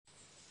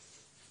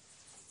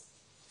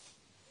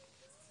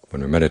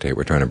When we meditate,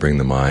 we're trying to bring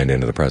the mind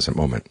into the present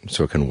moment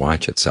so it can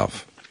watch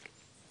itself.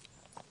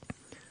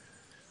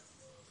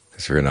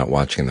 Because if you're not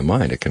watching the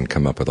mind, it can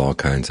come up with all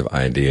kinds of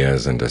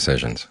ideas and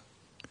decisions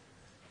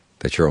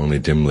that you're only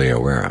dimly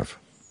aware of.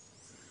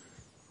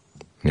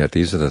 And yet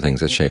these are the things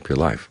that shape your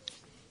life.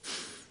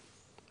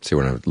 So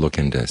you want to look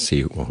into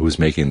see, well, who's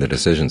making the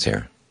decisions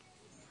here,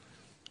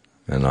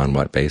 and on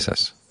what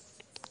basis.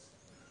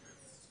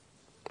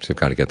 So you've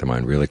got to get the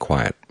mind really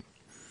quiet.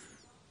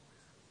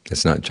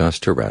 It's not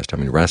just to rest. I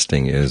mean,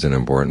 resting is an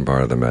important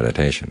part of the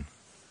meditation.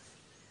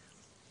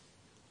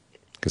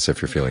 Because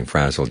if you're feeling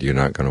frazzled, you're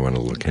not going to want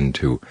to look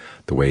into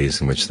the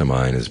ways in which the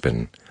mind has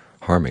been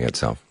harming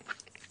itself.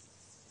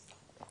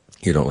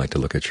 You don't like to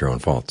look at your own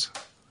faults.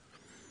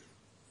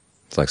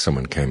 It's like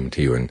someone came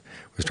to you and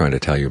was trying to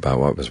tell you about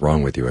what was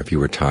wrong with you. If you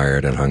were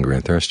tired and hungry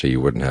and thirsty,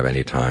 you wouldn't have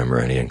any time or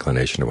any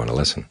inclination to want to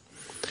listen.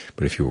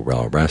 But if you were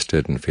well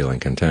rested and feeling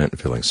content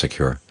and feeling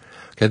secure,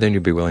 okay, then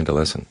you'd be willing to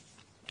listen,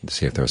 to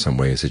see if there are some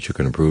ways that you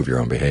can improve your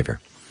own behavior.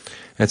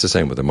 And it's the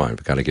same with the mind.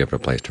 We've got to give it a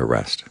place to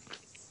rest,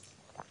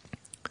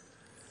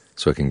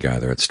 so it can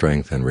gather its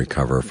strength and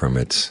recover from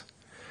its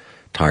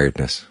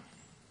tiredness,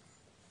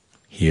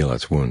 heal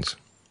its wounds.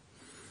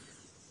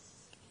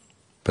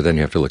 But then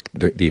you have to look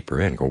deeper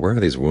in. Go, where are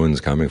these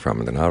wounds coming from?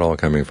 And they're not all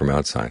coming from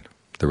outside.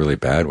 The really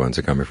bad ones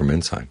are coming from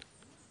inside.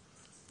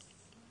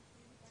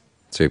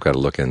 So you've got to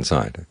look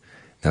inside.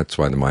 That's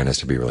why the mind has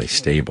to be really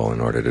stable in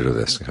order to do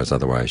this, because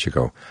otherwise you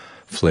go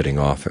flitting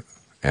off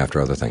after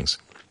other things.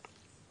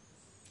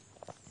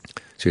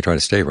 So you try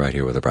to stay right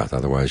here with the breath.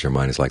 Otherwise your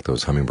mind is like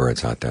those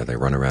hummingbirds out there. They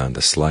run around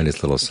the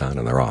slightest little sound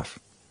and they're off,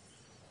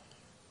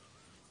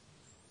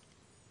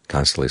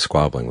 constantly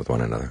squabbling with one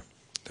another.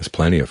 There's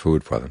plenty of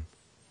food for them.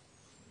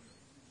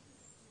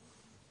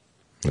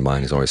 The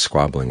mind is always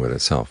squabbling with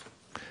itself.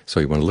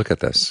 So you want to look at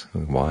this.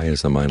 Why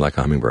is the mind like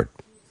a hummingbird?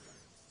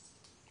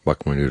 What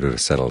can we do to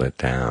settle it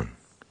down?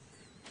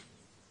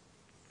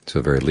 So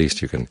at the very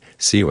least you can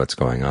see what's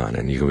going on,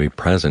 and you can be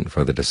present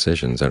for the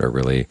decisions that are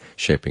really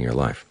shaping your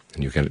life.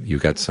 And you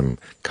get some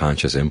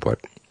conscious input.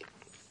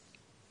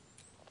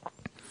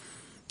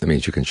 That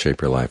means you can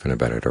shape your life in a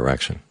better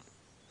direction.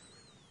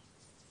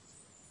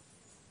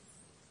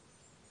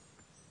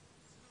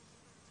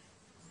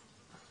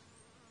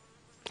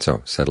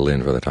 So settle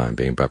in for the time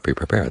being, but be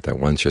prepared that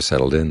once you're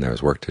settled in,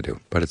 there's work to do.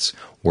 But it's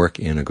work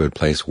in a good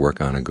place, work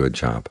on a good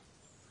job.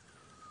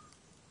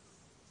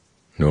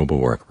 Noble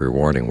work,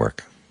 rewarding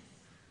work.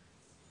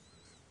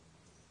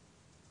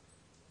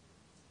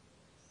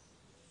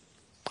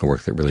 A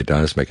work that really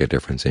does make a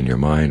difference in your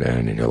mind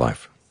and in your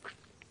life.